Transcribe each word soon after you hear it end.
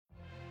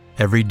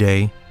Every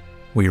day,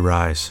 we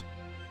rise,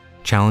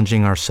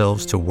 challenging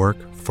ourselves to work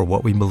for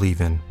what we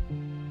believe in.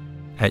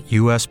 At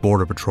U.S.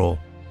 Border Patrol,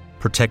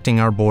 protecting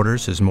our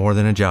borders is more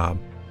than a job.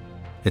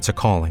 It's a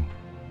calling.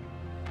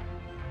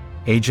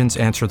 Agents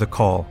answer the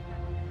call,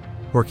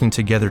 working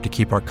together to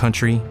keep our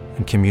country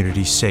and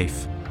communities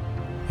safe.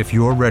 If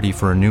you are ready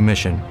for a new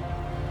mission,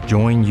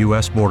 join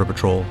U.S. Border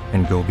Patrol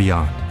and go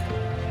beyond.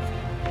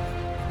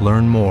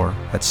 Learn more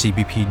at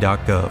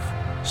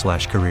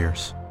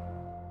cbp.gov/careers.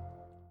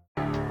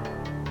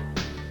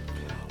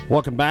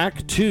 Welcome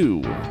back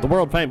to the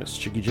world-famous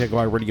Chicky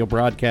Jaguar radio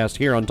broadcast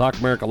here on Talk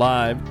America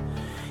Live.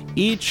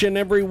 Each and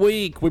every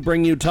week, we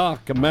bring you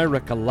Talk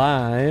America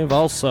Live.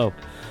 Also,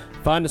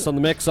 find us on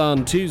the Mix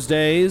on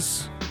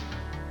Tuesdays.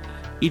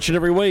 Each and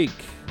every week,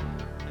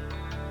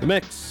 the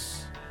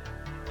Mix.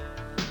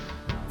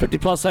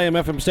 50-plus AM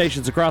FM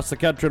stations across the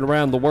country and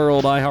around the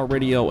world,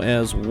 iHeartRadio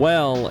as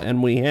well.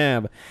 And we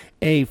have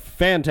a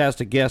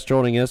fantastic guest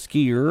joining us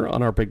here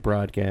on our big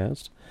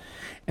broadcast.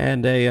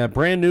 And a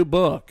brand new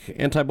book,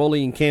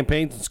 Anti-Bullying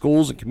Campaigns in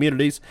Schools and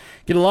Communities,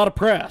 get a lot of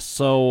press.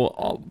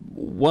 So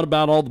what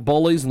about all the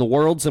bullies in the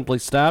world simply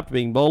stopped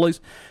being bullies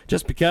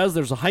just because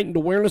there's a heightened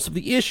awareness of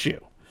the issue?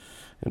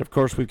 And, of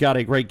course, we've got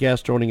a great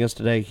guest joining us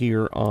today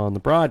here on the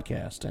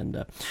broadcast.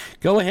 And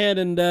go ahead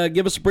and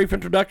give us a brief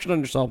introduction on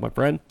yourself, my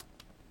friend.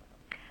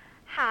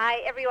 Hi,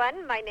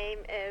 everyone. My name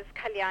is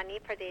Kalyani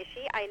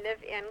Pardeshi. I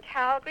live in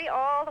Calgary,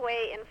 all the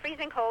way in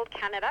freezing cold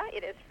Canada.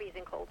 It is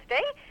freezing cold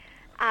today.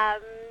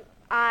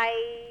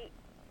 I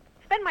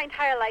spent my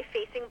entire life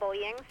facing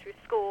bullying through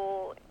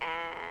school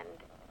and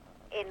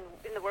in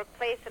the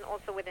workplace and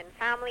also within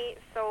family.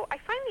 So I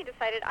finally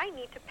decided I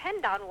need to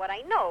pen down what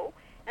I know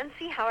and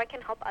see how I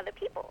can help other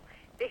people.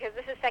 Because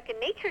this is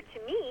second nature to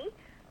me,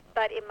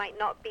 but it might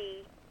not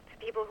be to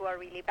people who are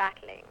really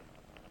battling.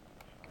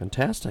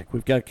 Fantastic.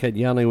 We've got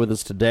Kalyani with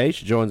us today.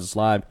 She joins us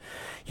live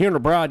here in the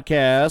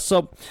broadcast.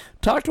 So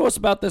talk to us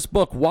about this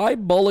book, Why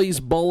Bullies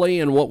Bully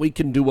and What We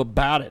Can Do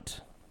About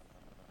It.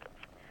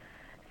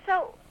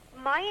 So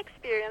my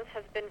experience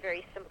has been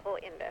very simple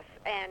in this,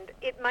 and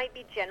it might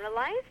be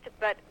generalized,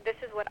 but this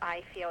is what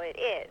I feel it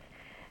is.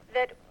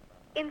 That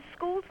in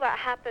schools what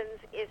happens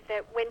is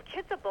that when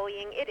kids are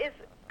bullying, it is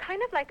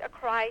kind of like a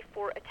cry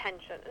for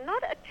attention.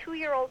 Not a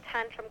 2-year-old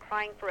tantrum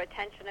crying for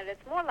attention, and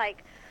it's more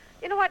like,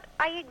 you know what,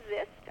 I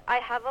exist, I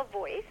have a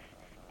voice,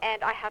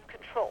 and I have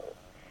control.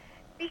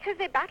 Because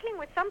they're battling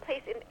with some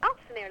place else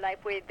in their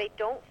life where they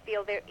don't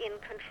feel they're in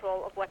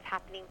control of what's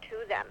happening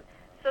to them.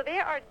 So they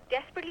are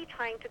desperately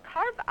trying to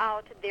carve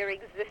out their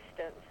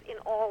existence in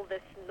all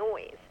this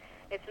noise.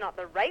 It's not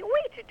the right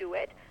way to do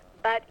it,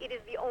 but it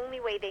is the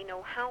only way they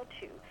know how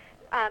to.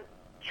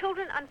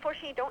 Children,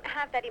 unfortunately, don't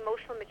have that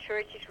emotional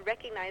maturity to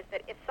recognize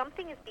that if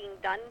something is being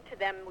done to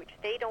them which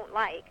they don't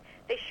like,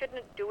 they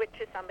shouldn't do it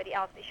to somebody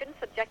else. They shouldn't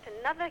subject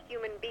another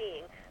human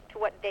being to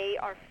what they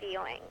are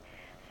feeling.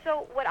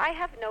 So what I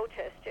have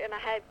noticed, and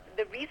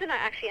the reason I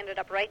actually ended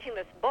up writing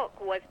this book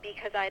was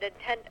because I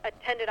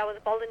was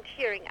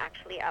volunteering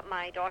actually at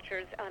my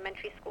daughter's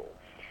elementary school,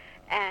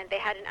 and they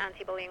had an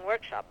anti-bullying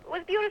workshop. It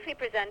was beautifully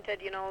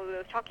presented, it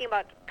was talking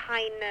about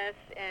kindness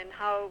and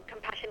how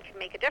compassion can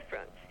make a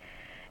difference.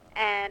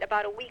 And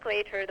about a week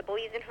later, the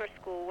bullies in her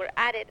school were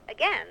at it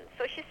again.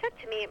 So she said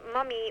to me,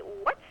 "Mommy,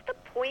 what's the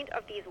point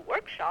of these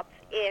workshops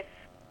if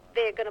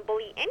they're going to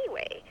bully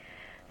anyway?"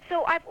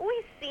 So I've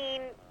always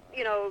seen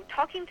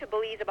talking to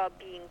bullies about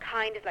being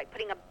kind is like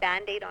putting a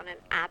Band-Aid on an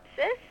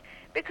abscess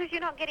because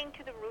you're not getting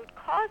to the root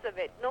cause of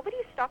it.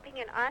 Nobody's stopping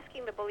and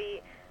asking the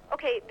bully,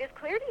 okay, there's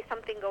clearly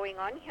something going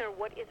on here.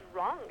 What is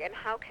wrong and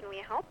how can we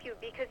help you?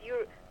 Because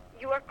you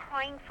are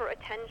crying for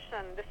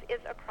attention. This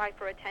is a cry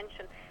for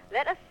attention.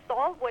 Let us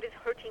solve what is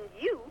hurting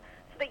you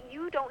so that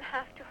you don't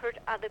have to hurt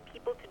other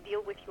people to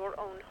deal with your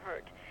own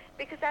hurt.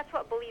 Because that's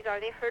what bullies are.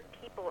 They hurt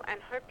people,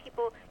 and hurt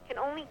people can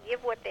only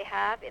give what they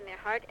have in their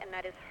heart, and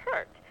that is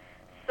hurt.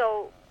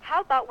 So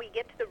how about we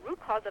get to the root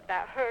cause of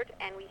that hurt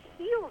and we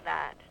heal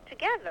that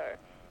together?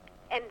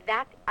 And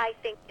that, I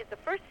think, is the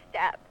first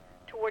step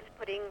towards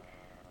putting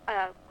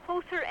a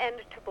closer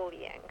end to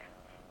bullying.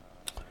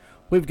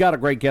 We've got a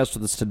great guest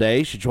with us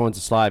today. She joins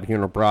us live here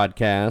in our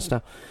broadcast.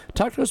 Now,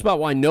 talk to us about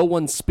why no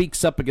one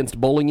speaks up against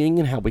bullying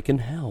and how we can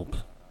help.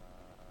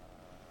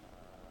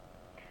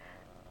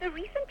 The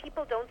reason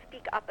people don't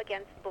speak up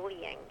against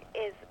bullying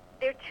is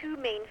there are two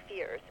main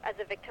fears as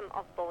a victim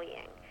of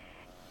bullying.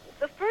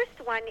 The first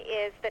one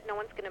is that no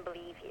one's going to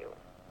believe you.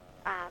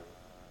 I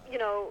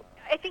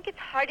think it's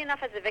hard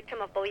enough as a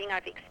victim of bullying,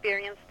 I've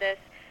experienced this,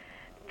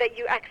 that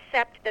you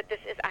accept that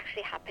this is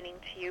actually happening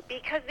to you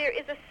because there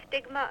is a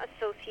stigma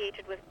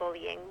associated with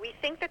bullying. We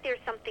think that there's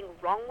something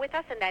wrong with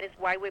us, and that is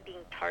why we're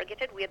being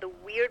targeted. We're the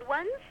weird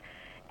ones,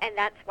 and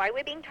that's why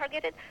we're being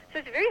targeted. So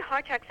it's very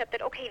hard to accept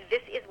that, okay,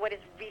 this is what is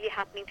really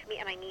happening to me,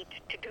 and I need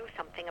to do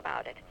something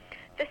about it.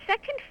 The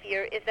second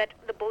fear is that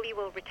the bully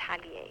will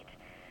retaliate.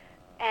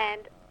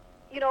 And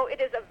it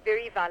is a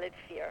very valid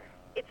fear.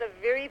 It's a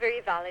very, very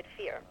valid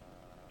fear.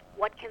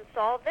 What can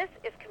solve this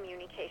is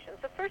communication.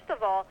 So first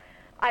of all,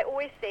 I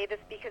always say this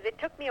because it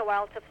took me a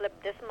while to flip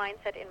this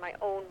mindset in my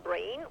own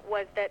brain,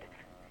 was that,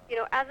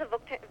 as a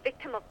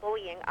victim of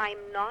bullying, I'm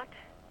not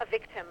a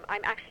victim.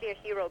 I'm actually a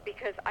hero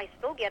because I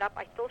still get up,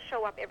 I still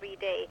show up every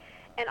day,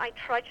 and I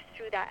trudge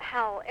through that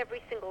hell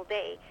every single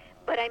day.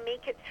 But I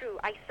make it through.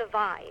 I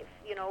survive.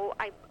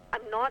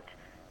 I'm not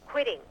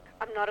quitting.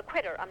 I'm not a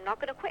quitter. I'm not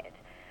going to quit.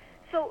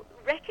 So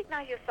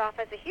recognize yourself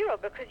as a hero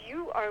because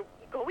you are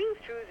going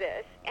through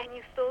this and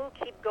you still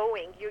keep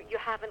going. You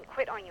haven't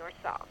quit on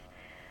yourself.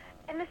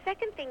 And the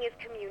second thing is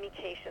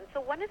communication.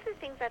 So one of the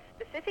things that's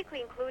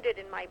specifically included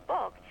in my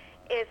book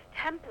is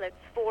templates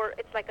for,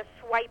 it's like a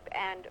swipe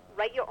and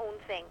write your own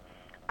thing.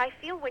 I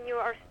feel when you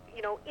are,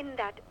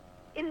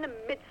 in the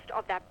midst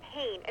of that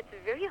pain, it's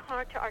very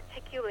hard to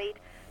articulate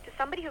to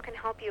somebody who can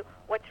help you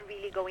what's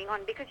really going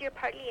on because you're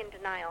partly in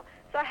denial.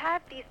 So I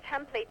have these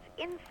templates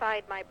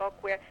inside my book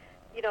where,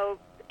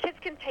 kids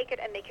can take it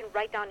and they can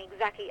write down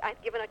exactly. I've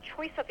given a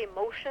choice of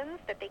emotions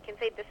that they can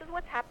say, this is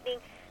what's happening,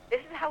 this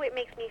is how it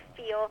makes me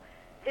feel,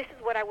 this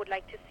is what I would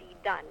like to see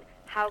done.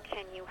 How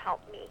can you help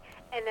me?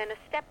 And then a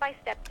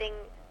step-by-step thing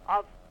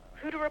of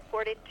who to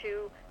report it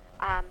to,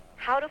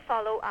 how to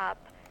follow up,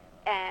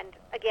 and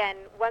again,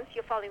 once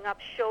you're following up,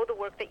 show the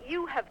work that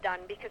you have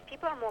done because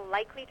people are more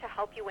likely to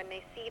help you when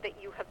they see that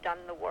you have done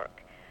the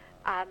work.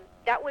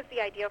 That was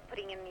the idea of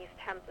putting in these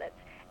templates.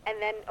 And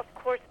then, of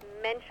course,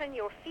 mention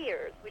your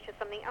fears, which is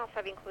something else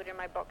I've included in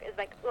my book. Is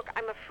like, look,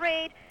 I'm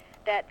afraid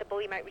that the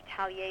bully might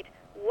retaliate.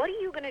 What are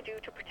you going to do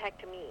to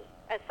protect me?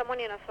 As someone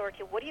in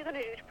authority, what are you going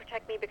to do to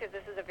protect me? Because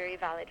this is a very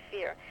valid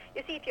fear.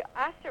 You see, if you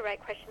ask the right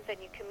questions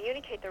and you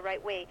communicate the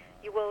right way,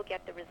 you will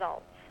get the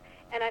results.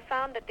 And I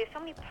found that there's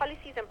so many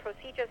policies and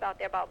procedures out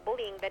there about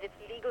bullying that it's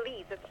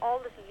legalese. It's all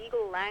this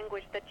legal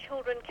language that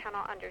children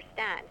cannot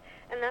understand.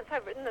 And that's why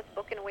I've written this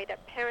book in a way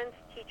that parents,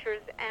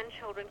 teachers, and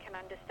children can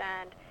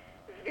understand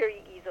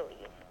very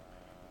easily.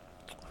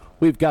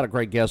 We've got a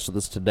great guest with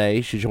us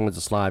today. She joins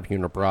us live here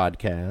in our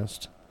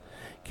broadcast.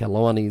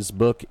 Kalyani's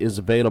book is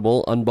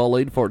available,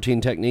 Unbullied,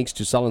 14 Techniques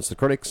to Silence the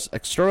Critics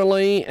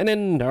Externally and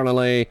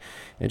Internally.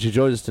 And she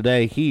joins us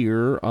today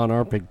here on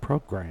our big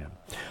program.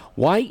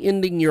 Why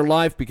ending your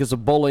life because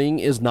of bullying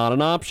is not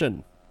an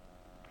option.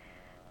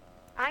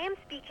 I am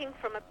speaking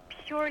from a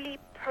purely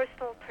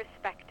personal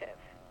perspective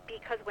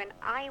because when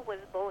I was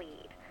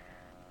bullied,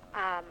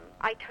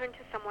 I turned to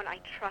someone I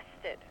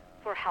trusted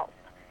for help.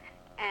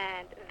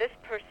 And this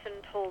person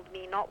told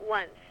me not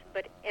once,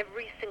 but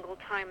every single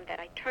time that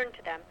I turned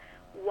to them,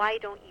 why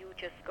don't you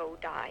just go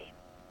die?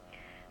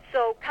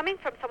 So coming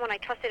from someone I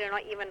trusted and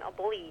not even a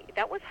bully,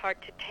 that was hard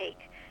to take.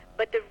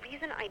 But the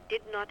reason I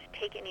did not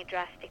take any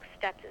drastic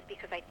steps is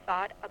because I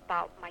thought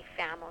about my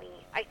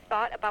family. I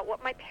thought about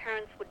what my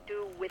parents would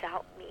do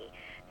without me.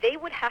 They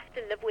would have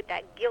to live with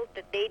that guilt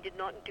that they did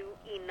not do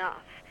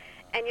enough.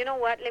 And you know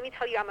what? Let me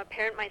tell you, I'm a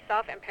parent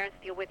myself, and parents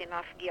deal with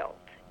enough guilt.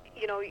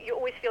 You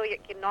always feel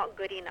like you're not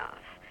good enough.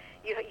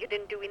 You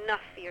didn't do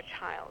enough for your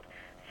child.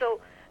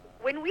 So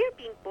when we're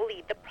being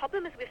bullied, the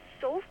problem is we're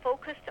so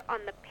focused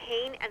on the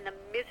pain and the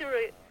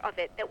misery of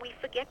it that we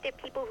forget there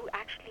are people who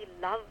actually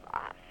love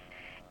us.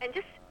 And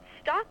just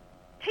stop,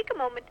 take a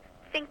moment,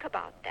 think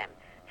about them.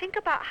 Think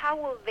about how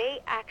will they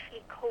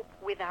actually cope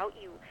without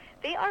you.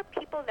 They are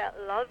people that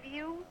love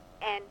you,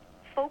 and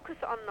focus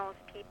on those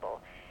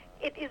people.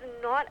 It is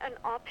not an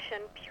option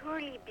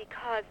purely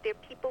because they're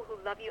people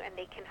who love you and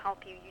they can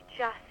help you. You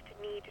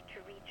just need to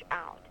reach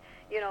out.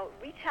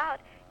 Reach out,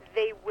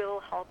 they will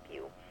help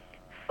you.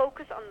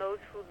 Focus on those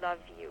who love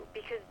you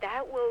because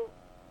that will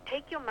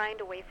take your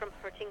mind away from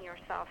hurting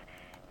yourself.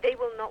 They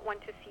will not want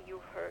to see you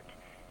hurt.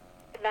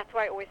 And that's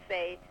why I always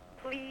say,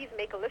 please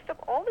make a list of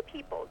all the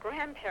people,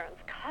 grandparents,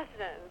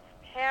 cousins,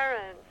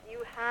 parents,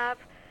 you have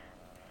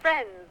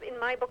friends. In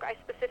my book, I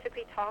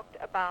specifically talked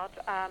about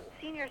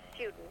senior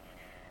students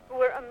who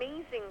were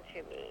amazing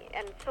to me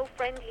and so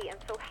friendly and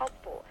so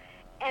helpful.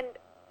 And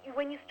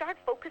when you start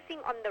focusing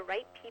on the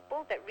right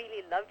people that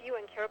really love you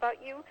and care about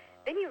you,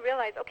 then you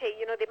realize, okay,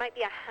 there might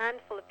be a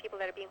handful of people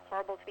that are being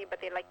horrible to me, but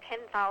they're like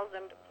 10,000,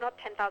 not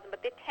 10,000,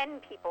 but they're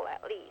 10 people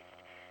at least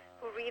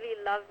who really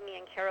love me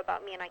and care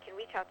about me, and I can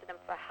reach out to them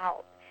for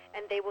help.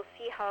 And they will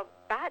see how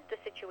bad the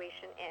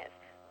situation is.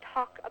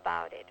 Talk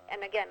about it.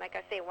 And again, like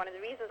I say, one of the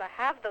reasons I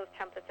have those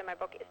templates in my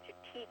book is to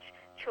teach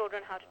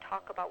children how to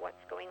talk about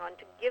what's going on,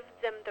 to give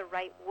them the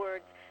right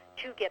words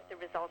to get the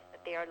results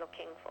that they are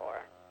looking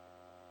for.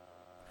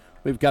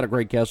 We've got a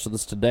great guest with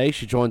us today.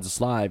 She joins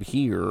us live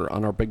here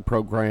on our big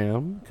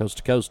program, coast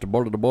to coast,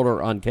 border to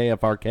border on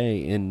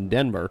KFRK in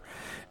Denver.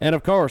 And,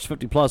 of course,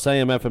 50-plus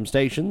AM FM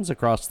stations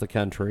across the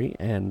country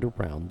and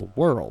around the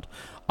world.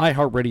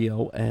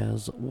 iHeartRadio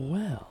as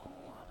well.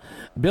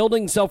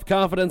 Building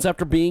self-confidence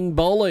after being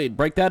bullied.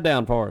 Break that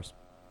down for us.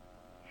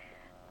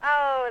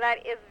 Oh,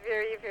 that is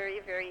very, very,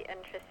 very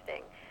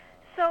interesting.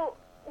 So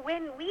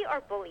when we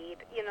are bullied,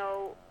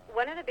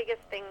 one of the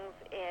biggest things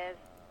is,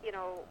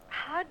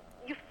 how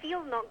you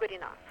feel not good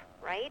enough,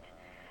 right?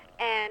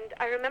 And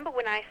I remember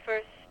when I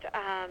first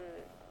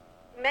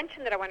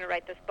mentioned that I want to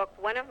write this book,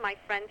 one of my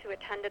friends who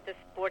attended this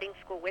boarding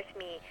school with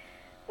me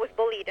was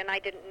bullied and I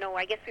didn't know.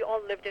 I guess we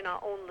all lived in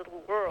our own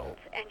little worlds.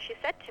 And she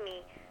said to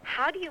me,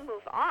 how do you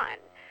move on?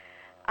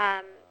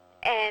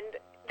 And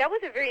that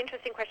was a very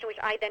interesting question,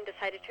 which I then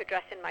decided to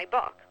address in my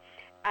book.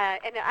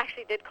 And I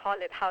actually did call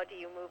it, How Do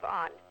You Move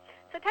On?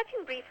 So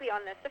touching briefly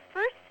on this, the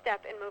first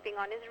step in moving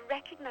on is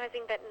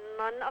recognizing that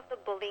none of the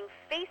bullying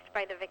faced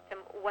by the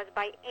victim was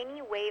by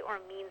any way or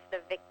means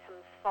the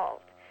victim's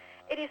fault.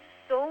 It is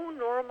so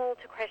normal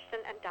to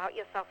question and doubt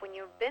yourself when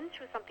you've been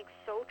through something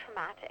so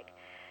traumatic.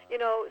 You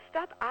know,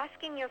 stop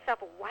asking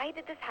yourself, why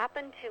did this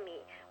happen to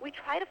me? We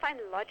try to find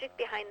logic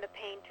behind the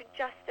pain, to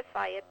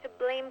justify it, to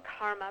blame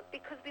karma,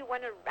 because we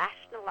want to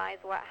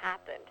rationalize what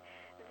happened.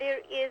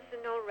 There is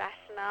no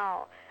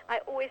rationale.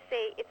 I always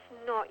say it's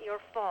not your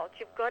fault.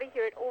 You've got to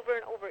hear it over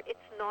and over.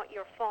 It's not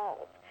your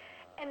fault.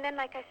 And then,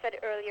 like I said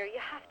earlier,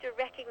 you have to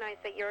recognize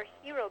that you're a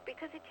hero,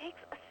 because it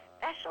takes a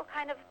special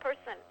kind of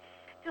person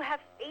to have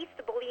faced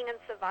the bullying and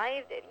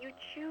survived it. You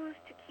choose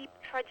to keep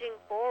trudging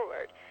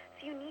forward.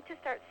 So you need to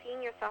start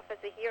seeing yourself as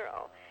a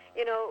hero.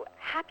 You know,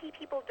 happy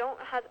people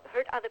don't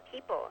hurt other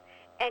people,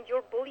 and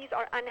your bullies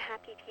are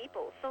unhappy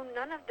people. So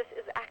none of this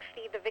is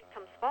actually the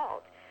victim's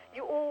fault.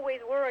 You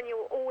always were and you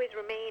will always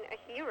remain a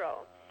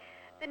hero.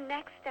 The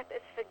next step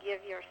is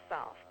forgive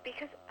yourself,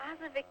 because as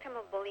a victim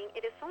of bullying,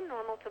 it is so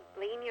normal to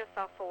blame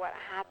yourself for what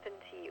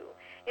happened to you.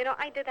 You know,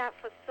 I did that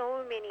for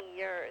so many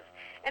years.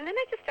 And then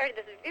I just started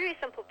this very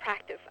simple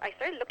practice. I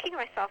started looking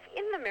at myself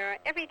in the mirror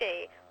every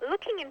day,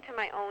 looking into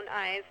my own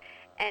eyes,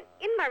 and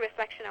in my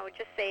reflection, I would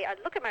just say,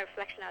 I'd look at my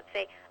reflection, I'd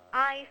say,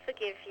 I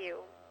forgive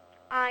you.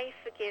 I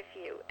forgive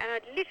you. And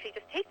I'd literally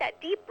just take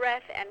that deep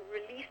breath and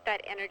release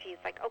that energy.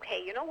 It's like, okay,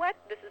 you know what?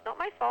 This is not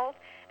my fault,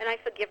 and I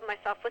forgive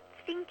myself for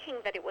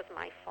thinking that it was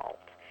my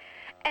fault.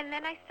 And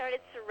then I started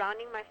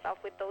surrounding myself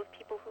with those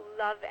people who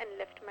love and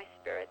lift my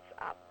spirits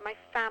up, my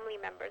family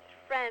members,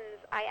 friends.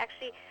 I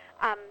actually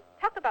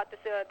talk about this.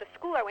 The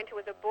school I went to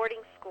was a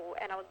boarding school,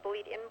 and I was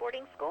bullied in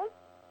boarding school.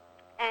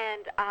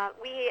 And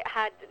we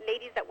had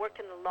ladies that worked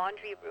in the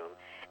laundry room,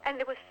 and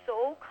they were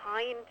so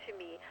kind to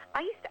me.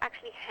 I used to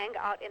actually hang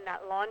out in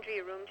that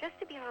laundry room just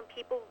to be around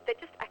people that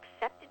just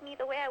accepted me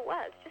the way I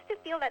was, just to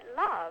feel that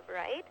love,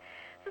 right?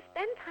 So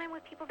spend time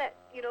with people that,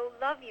 you know,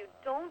 love you.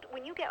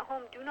 When you get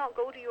home, do not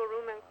go to your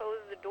room and close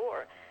the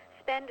door.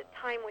 Spend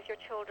time with your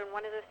children.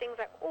 One of the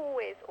things I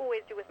always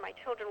do with my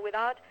children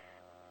without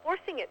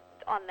forcing it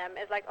on them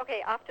is like, okay,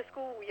 after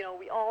school, you know,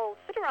 we all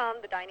sit around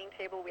the dining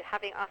table, we're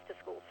having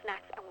after-school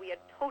snacks, and we are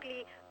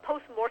totally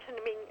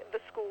post-morteming the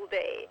school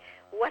day.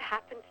 What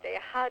happened today?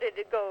 How did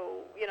it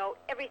go? You know,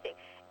 everything.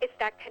 It's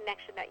that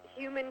connection, that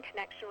human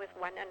connection with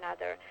one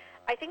another.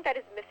 I think that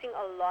is missing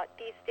a lot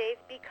these days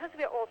because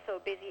we're all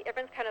so busy.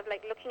 Everyone's kind of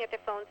like looking at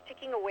their phones,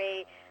 ticking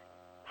away,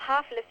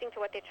 half listening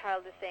to what their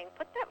child is saying.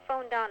 Put that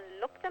phone down,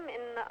 look them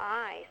in the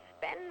eye,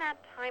 spend that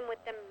time with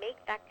them, make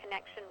that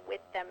connection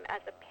with them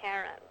as a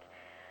parent.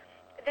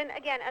 Then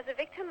again, as a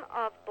victim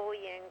of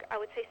bullying, I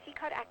would say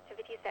seek out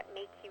activities that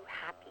make you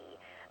happy.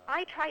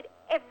 I tried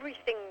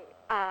everything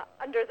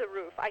under the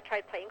roof. I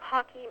tried playing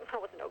hockey. I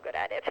was no good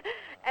at it.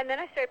 And then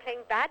I started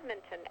playing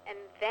badminton. And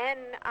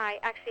then I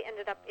actually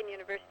ended up in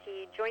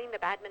university joining the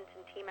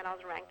badminton team, and I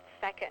was ranked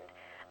second.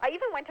 I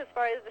even went as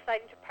far as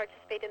deciding to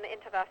participate in the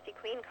InterVarsity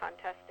Queen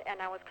contest, and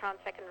I was crowned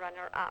second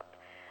runner-up.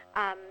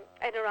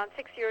 And around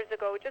 6 years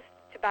ago, just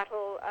to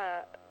battle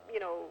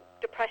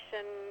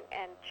depression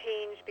and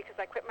change because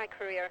I quit my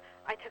career,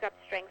 I took up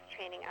strength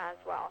training as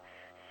well.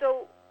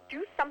 So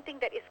do something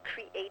that is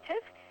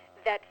creative,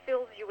 that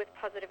fills you with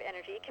positive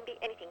energy. It can be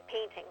anything: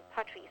 painting,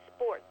 pottery,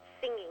 sports,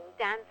 singing,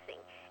 dancing,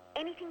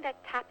 anything that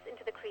taps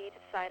into the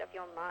creative side of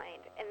your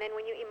mind. And then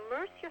when you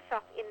immerse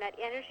yourself in that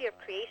energy of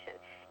creation,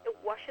 it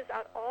washes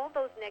out all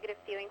those negative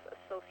feelings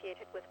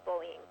associated with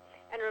bullying.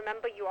 And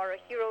remember, you are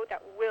a hero that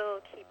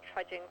will keep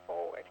trudging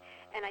forward.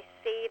 And I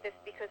say this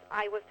because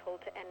I was told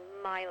to end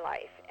my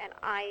life, and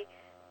I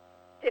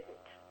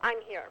didn't.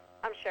 I'm here.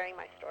 I'm sharing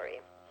my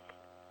story.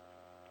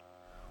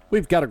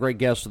 We've got a great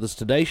guest with us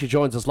today. She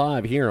joins us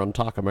live here on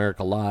Talk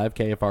America Live,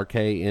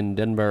 KFRK in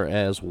Denver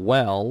as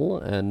well.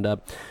 And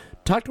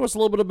talk to us a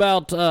little bit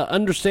about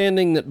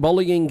understanding that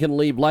bullying can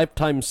leave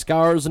lifetime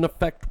scars and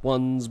affect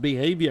one's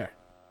behavior.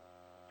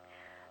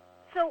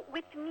 So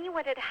with me,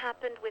 what had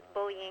happened with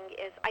bullying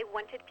is I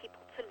wanted people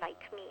to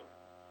like me.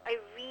 I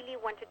really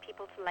wanted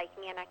people to like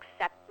me and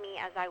accept me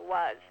as I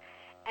was.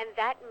 And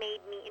that made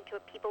me into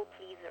a people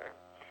pleaser.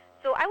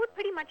 So I would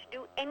pretty much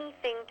do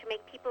anything to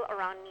make people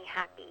around me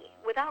happy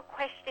without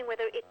questioning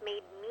whether it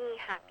made me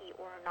happy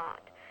or not.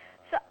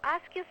 So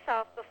ask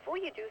yourself before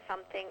you do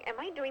something, am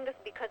I doing this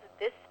because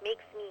this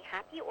makes me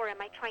happy, or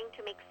am I trying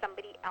to make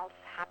somebody else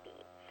happy?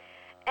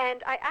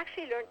 And I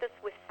actually learned this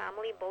with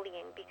family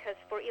bullying because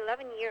for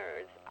 11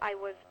 years I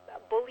was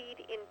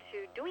bullied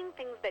into doing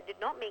things that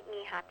did not make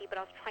me happy, but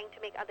I was trying to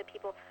make other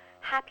people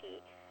happy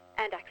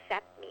and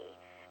accept me.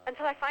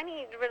 Until I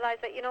finally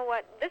realized that, you know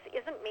what, this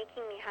isn't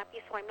making me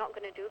happy, so I'm not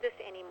going to do this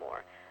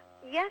anymore.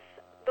 Yes,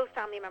 those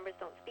family members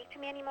don't speak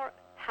to me anymore.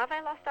 Have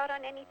I lost out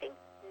on anything?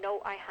 No,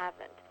 I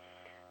haven't.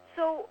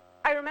 So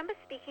I remember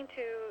speaking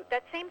to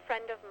that same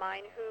friend of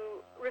mine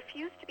who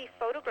refused to be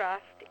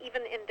photographed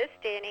even in this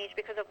day and age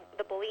because of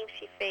the bullying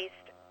she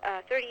faced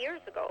 30 years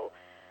ago,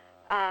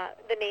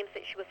 the names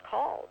that she was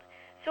called.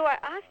 So I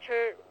asked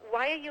her,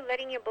 why are you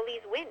letting your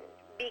bullies win?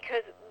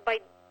 Because by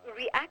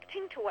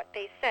reacting to what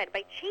they said,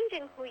 by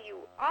changing who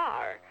you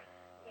are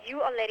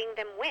letting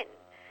them win.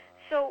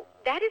 So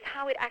that is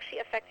how it actually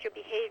affects your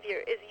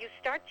behavior, is you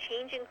start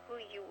changing who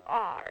you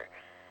are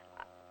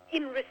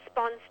in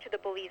response to the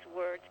bully's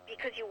words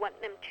because you want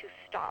them to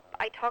stop.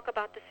 I talk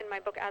about this in my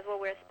book as well,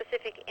 where a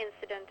specific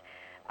incidents,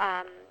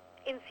 I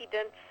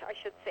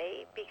should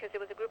say, because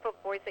it was a group of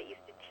boys that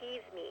used to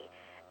tease me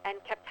and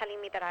kept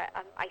telling me that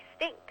I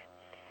stink.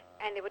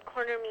 And they would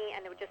corner me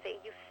and they would just say,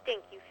 you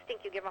stink,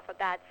 you give off a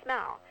bad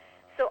smell.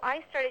 So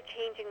I started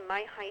changing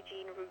my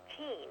hygiene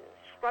routines,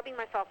 scrubbing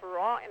myself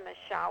raw in the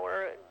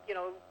shower,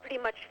 pretty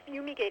much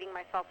fumigating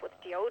myself with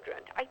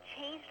deodorant. I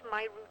changed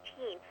my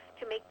routine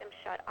to make them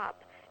shut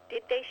up.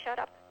 Did they shut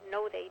up?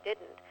 No, they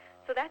didn't.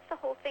 So that's the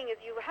whole thing, is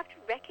you have to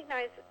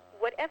recognize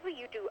whatever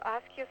you do,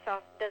 ask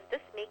yourself, does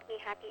this make me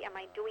happy? Am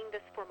I doing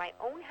this for my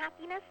own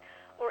happiness?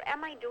 Or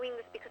am I doing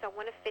this because I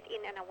want to fit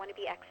in and I want to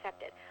be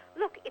accepted?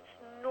 Look, it's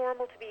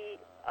normal to be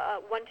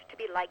want to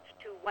be liked,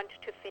 to want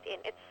to fit in.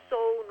 It's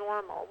so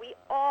normal. We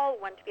all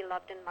want to be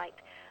loved and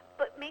liked.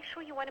 But make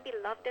sure you want to be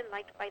loved and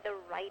liked by the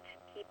right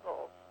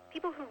people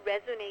who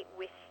resonate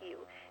with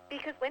you.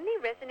 Because when they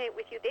resonate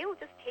with you, they will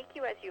just take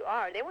you as you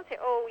are. They won't say,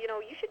 oh,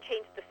 you should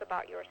change this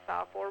about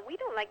yourself, or we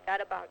don't like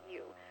that about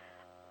you.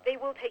 They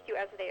will take you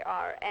as they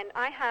are. And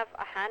I have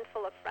a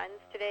handful of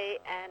friends today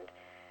and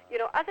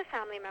other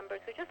family members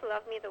who just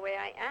love me the way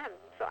I am.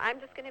 So I'm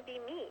just going to be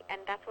me,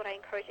 and that's what I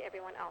encourage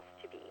everyone else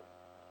to be.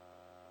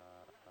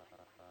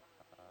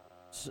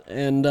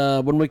 And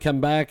when we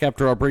come back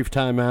after our brief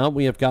time out,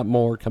 we have got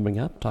more coming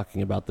up,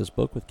 talking about this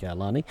book with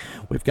Kalyani.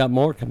 We've got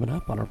more coming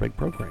up on our big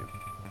program.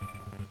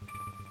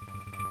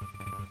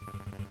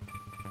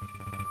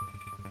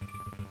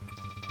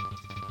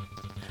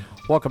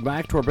 Welcome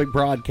back to our big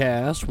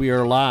broadcast. We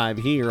are live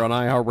here on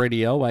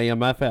iHeartRadio,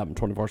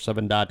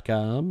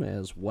 AMFM247.com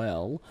as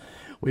well.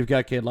 We've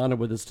got Kalyani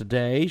with us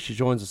today. She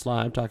joins us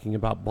live talking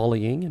about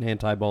bullying and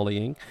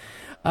anti-bullying.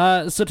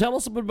 So tell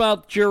us a bit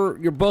about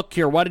your book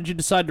here. Why did you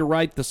decide to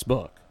write this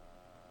book?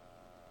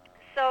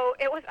 So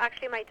it was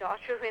actually my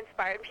daughter who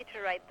inspired me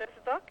to write this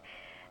book.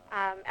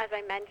 As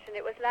I mentioned,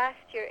 it was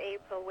last year,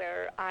 April,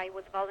 where I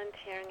was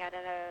volunteering at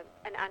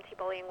an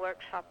anti-bullying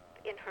workshop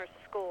in her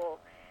school.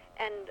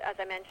 And as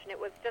I mentioned, it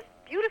was just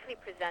beautifully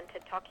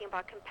presented, talking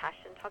about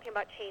compassion, talking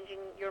about changing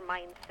your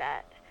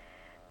mindset,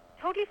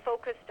 totally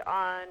focused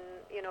on,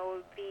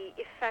 the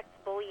effect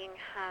bullying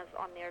has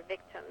on their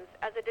victims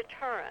as a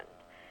deterrent.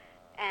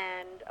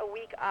 And a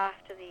week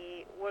after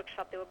the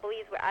workshop, the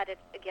bullies were at it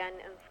again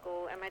in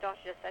school, and my daughter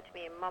just said to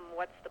me, Mom,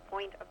 what's the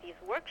point of these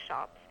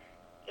workshops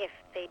if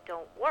they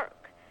don't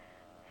work?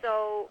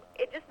 So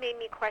it just made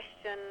me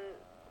question,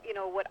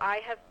 what I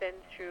have been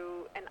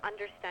through, and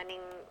understanding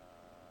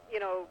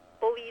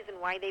bullies and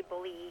why they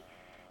bully,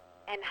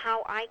 and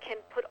how I can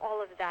put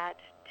all of that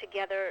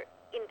together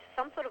into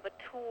some sort of a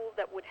tool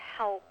that would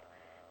help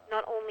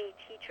not only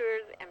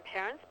teachers and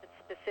parents, but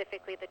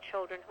specifically the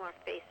children who are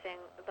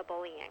facing the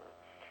bullying.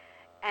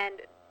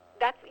 And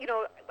that's,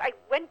 I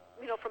went,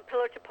 from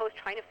pillar to post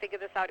trying to figure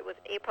this out. It was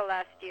April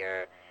last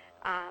year,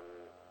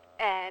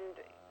 and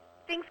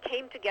things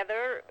came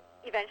together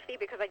eventually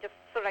because I just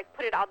sort of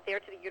put it out there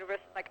to the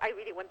universe, I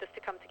really want this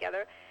to come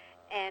together.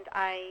 And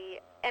I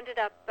ended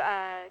up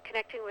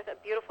connecting with a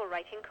beautiful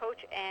writing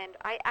coach, and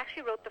I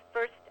actually wrote the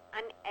first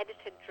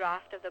unedited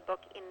draft of the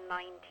book in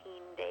 19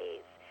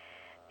 days.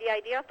 The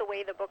idea of the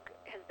way the book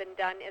has been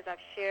done is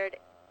I've shared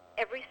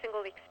every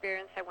single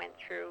experience I went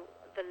through,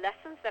 the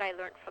lessons that I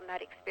learned from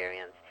that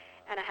experience,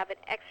 and I have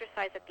an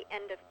exercise at the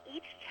end of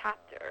each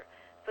chapter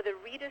for the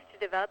readers to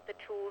develop the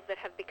tools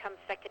that have become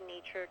second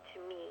nature to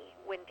me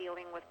when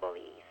dealing with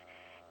bullies.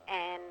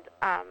 And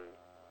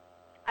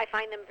I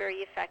find them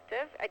very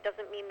effective. It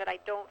doesn't mean that I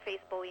don't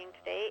face bullying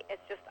today.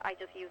 It's just I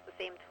just use the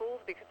same tools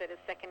because it is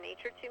second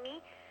nature to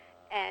me.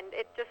 And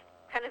it just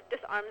kind of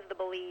disarms the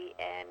bully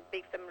and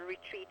makes them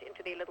retreat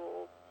into their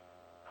little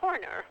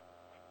corner.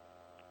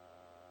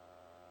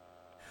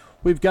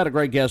 We've got a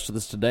great guest with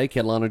us today.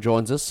 Kalyani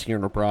joins us here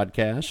in our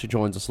broadcast. She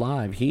joins us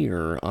live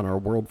here on our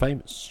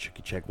world-famous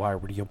Chicky Check Wire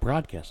Radio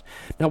broadcast.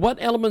 Now, what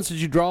elements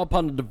did you draw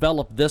upon to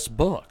develop this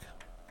book?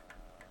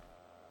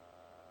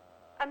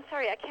 I'm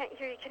sorry, I can't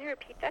hear you. Can you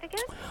repeat that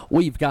again?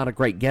 We've got a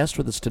great guest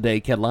with us today.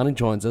 Kalyani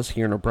joins us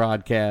here in our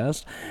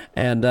broadcast,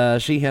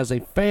 and she has a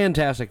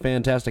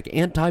fantastic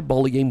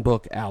anti-bullying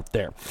book out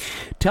there.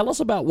 Tell us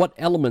about what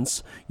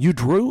elements you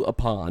drew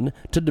upon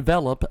to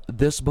develop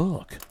this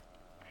book.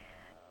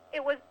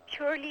 It was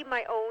purely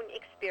my own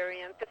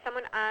experience. If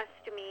someone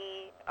asked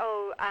me,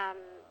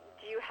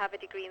 do you have a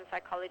degree in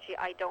psychology?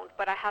 I don't,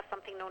 but I have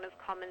something known as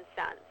common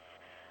sense.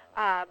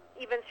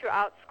 Even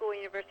throughout school and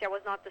university, I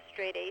was not the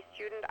straight A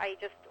student. I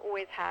just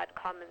always had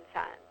common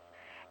sense.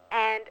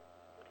 And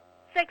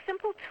it's like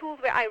simple tools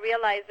where I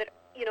realized that,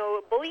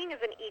 bullying is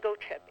an ego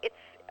trip. It's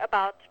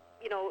about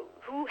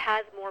who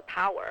has more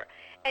power.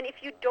 And if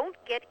you don't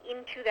get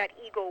into that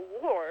ego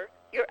war,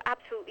 you're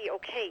absolutely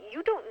okay.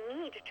 You don't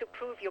need to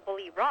prove your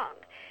bully wrong.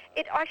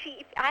 It actually,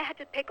 if I had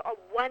to pick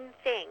one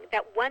thing,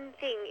 that one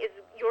thing is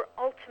your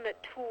ultimate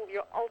tool,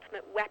 your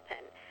ultimate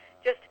weapon.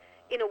 Just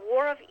in a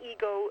war of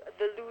ego,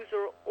 the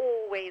loser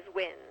always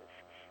wins.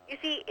 You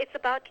see, it's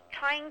about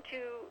trying to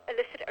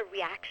elicit a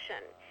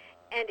reaction.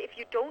 And if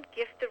you don't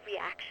give the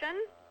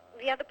reaction,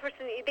 the other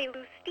person, they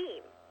lose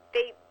steam.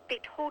 They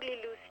totally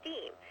lose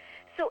steam.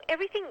 So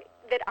everything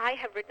that I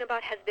have written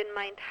about has been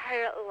my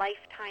entire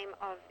lifetime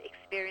of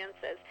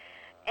experiences.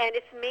 And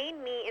it's made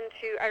me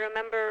into, I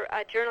remember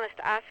a journalist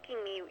asking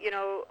me,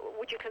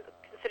 would you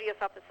consider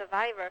yourself a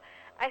survivor?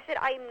 I said,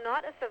 I'm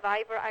not a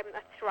survivor, I'm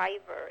a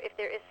thriver, if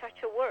there is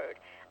such a word.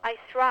 I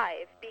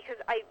thrive because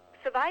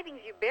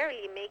surviving is you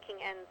barely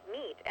making ends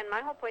meet. And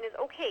my whole point is,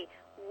 okay,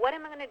 what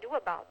am I going to do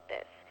about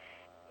this?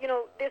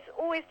 There's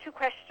always two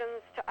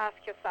questions to ask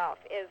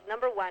yourself is,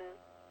 number one,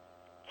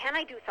 can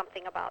I do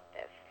something about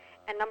this?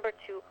 And number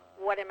two,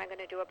 what am I going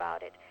to do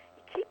about it?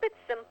 Keep it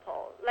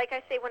simple. Like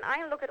I say, when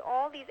I look at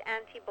all these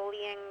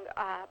anti-bullying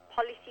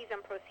policies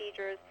and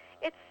procedures,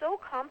 it's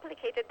so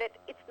complicated that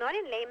it's not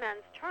in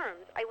layman's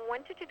terms. I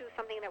wanted to do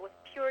something that was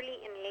purely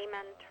in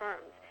layman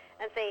terms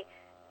and say,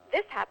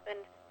 this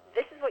happened,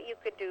 this is what you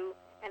could do,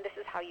 and this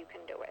is how you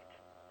can do it.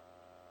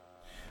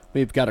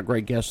 We've got a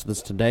great guest with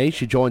us today.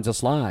 She joins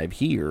us live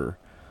here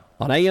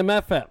on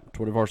AM/FM,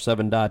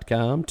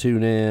 247.com,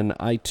 TuneIn,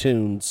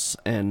 iTunes,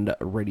 and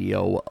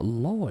Radio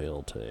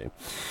Loyalty.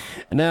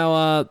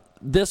 Now,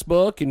 this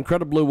book,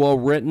 incredibly well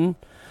written.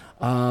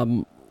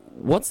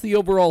 What's the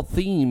overall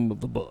theme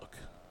of the book?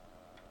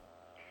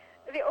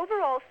 The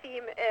overall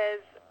theme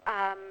is,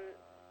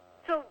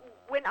 so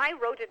when I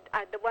wrote it,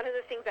 one of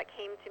the things that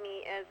came to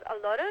me is a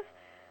lot of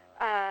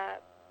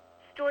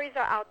stories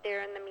are out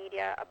there in the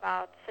media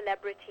about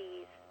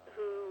celebrities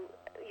who,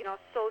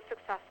 so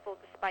successful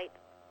despite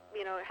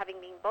having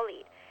been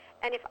bullied.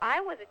 And if I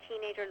was a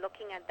teenager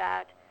looking at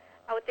that,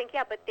 I would think,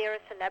 yeah, but they're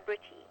a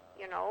celebrity,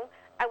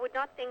 I would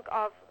not think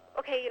of,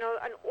 okay,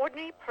 an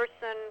ordinary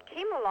person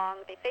came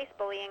along, they faced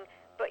bullying,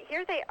 but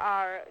here they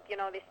are,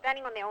 they're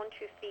standing on their own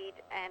 2 feet,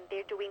 and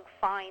they're doing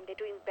fine, they're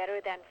doing better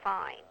than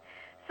fine.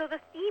 So the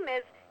theme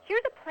is,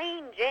 here's a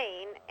plain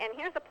Jane, and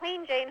here's a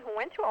plain Jane who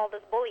went through all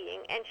this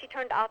bullying, and she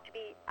turned out to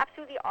be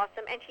absolutely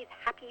awesome, and she's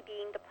happy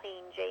being the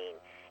plain Jane.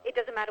 It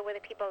doesn't matter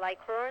whether people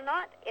like her or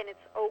not, and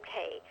it's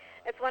okay.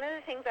 It's one of the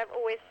things I've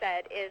always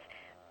said is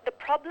the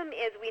problem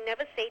is we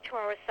never say to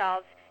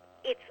ourselves,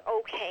 it's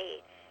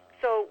okay.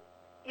 So,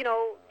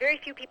 very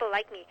few people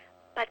like me,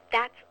 but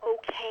that's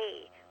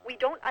okay. We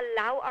don't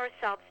allow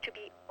ourselves to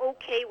be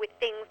okay with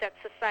things that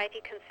society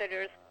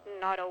considers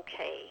not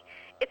okay.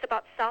 It's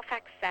about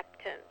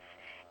self-acceptance.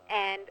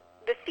 And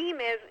the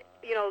theme is,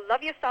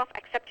 love yourself,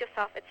 accept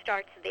yourself. It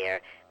starts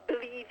there.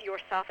 Believe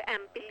yourself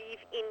and believe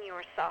in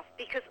yourself,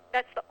 because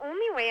that's the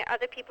only way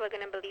other people are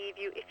going to believe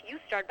you if you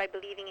start by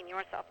believing in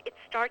yourself. It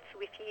starts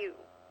with you.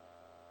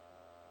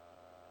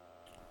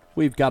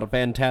 We've got a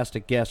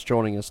fantastic guest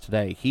joining us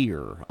today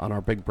here on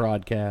our big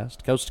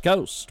broadcast, coast to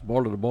coast,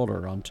 border to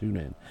border on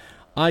TuneIn,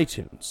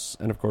 iTunes,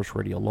 and of course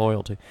Radio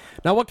Loyalty.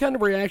 Now, what kind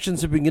of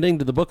reactions have you been getting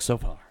to the book so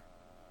far?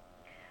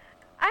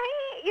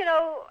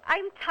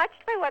 I'm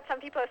touched by what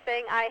some people are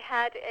saying. I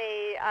had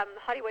a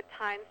Hollywood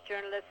Times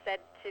journalist say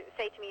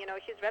to me,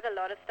 she's read a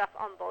lot of stuff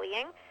on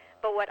bullying,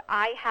 but what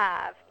I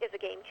have is a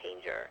game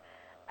changer.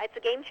 It's a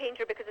game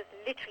changer because it's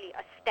literally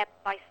a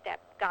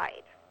step-by-step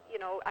guide.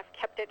 I've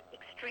kept it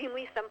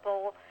extremely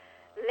simple,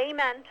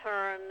 layman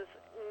terms,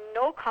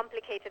 no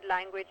complicated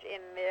language in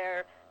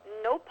there,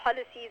 no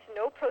policies,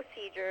 no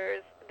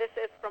procedures. This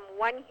is from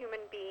one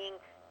human being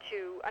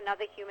to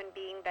another human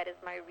being that is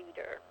my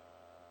reader.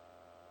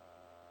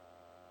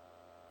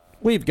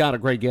 We've got a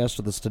great guest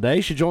with us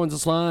today. She joins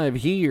us live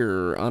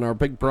here on our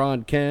big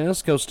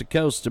broadcast, coast to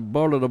coast,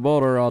 border to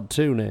border on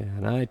TuneIn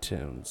and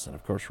iTunes, and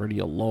of course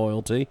Radio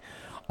Loyalty.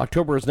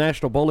 October is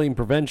National Bullying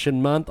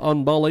Prevention Month.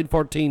 Unbullied,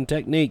 14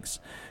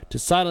 techniques to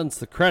silence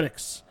the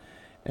critics.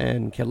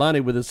 And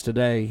Kalyani with us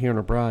today here on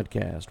our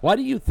broadcast. Why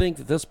do you think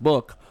that this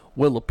book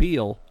will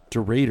appeal to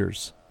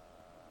readers?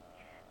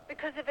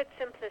 Because of its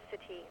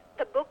simplicity.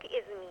 The book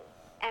is me,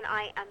 and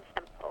I am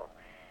simple.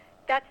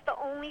 That's the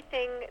only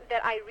thing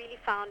that I really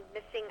found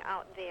missing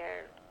out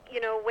there.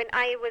 When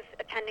I was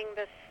attending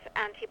this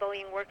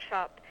anti-bullying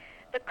workshop,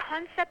 the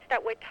concepts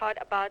that were taught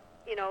about,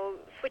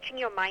 switching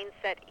your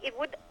mindset, it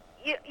would,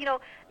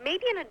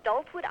 maybe an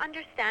adult would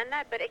understand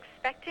that, but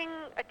expecting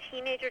a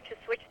teenager to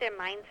switch their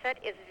mindset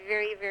is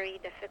very, very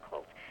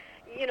difficult.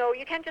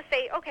 You can't just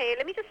say, okay,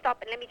 let me just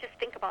stop and let me just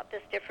think about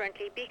this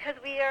differently, because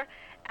we are,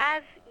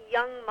 as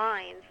young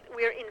minds,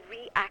 we're in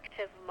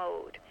reactive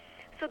mode.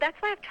 So that's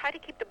why I've tried to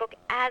keep the book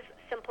as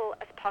simple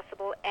as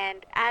possible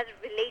and as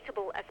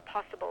relatable as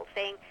possible,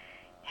 saying,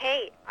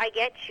 hey, I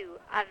get you.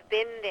 I've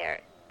been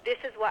there. This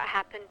is what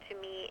happened to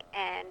me,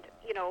 and,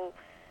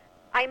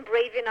 I'm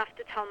brave enough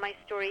to tell my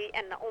story,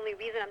 and the only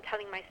reason I'm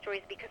telling my story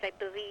is because I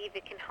believe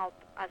it can help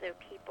other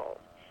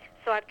people.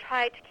 So I've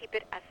tried to keep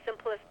it as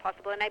simple as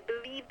possible, and I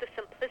believe the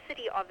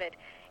simplicity of it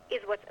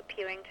is what's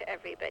appealing to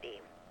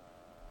everybody.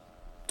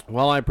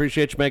 Well, I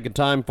appreciate you making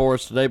time for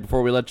us today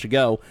before we let you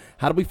go.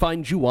 How do we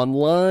find you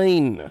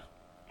online?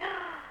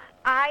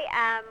 I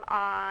am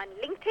on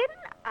LinkedIn,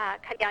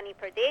 Kalyani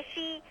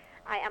Pardeshi.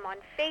 I am on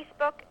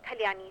Facebook,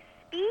 Kalyani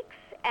Speaks,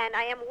 and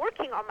I am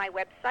working on my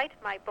website.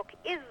 My book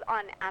is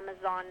on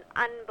Amazon,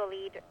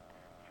 Unbelieved,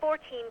 14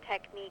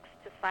 Techniques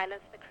to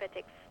Silence the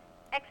Critics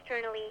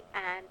Externally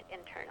and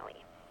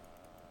Internally.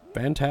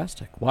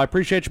 Fantastic. Well, I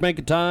appreciate you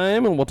making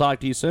time, and we'll talk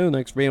to you soon.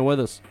 Thanks for being with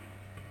us.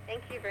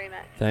 Thank you very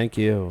much. Thank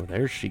you.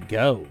 There she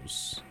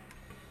goes.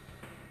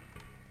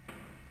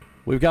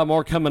 We've got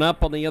more coming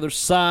up on the other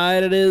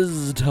side. It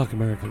is Talk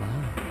America Live.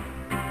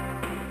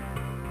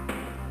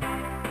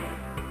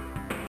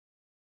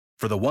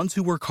 For the ones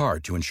who work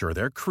hard to ensure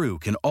their crew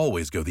can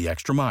always go the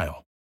extra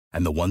mile,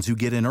 and the ones who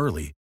get in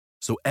early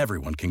so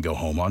everyone can go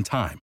home on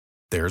time,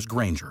 there's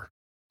Grainger,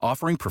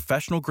 offering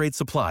professional-grade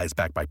supplies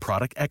backed by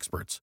product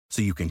experts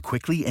so you can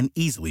quickly and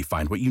easily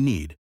find what you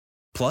need.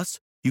 Plus,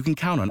 you can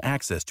count on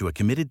access to a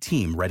committed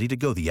team ready to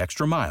go the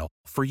extra mile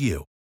for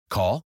you.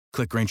 Call,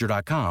 click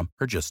Grainger.com,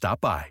 or just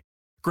stop by.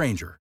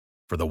 Grainger,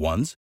 for the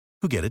ones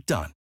who get it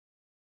done.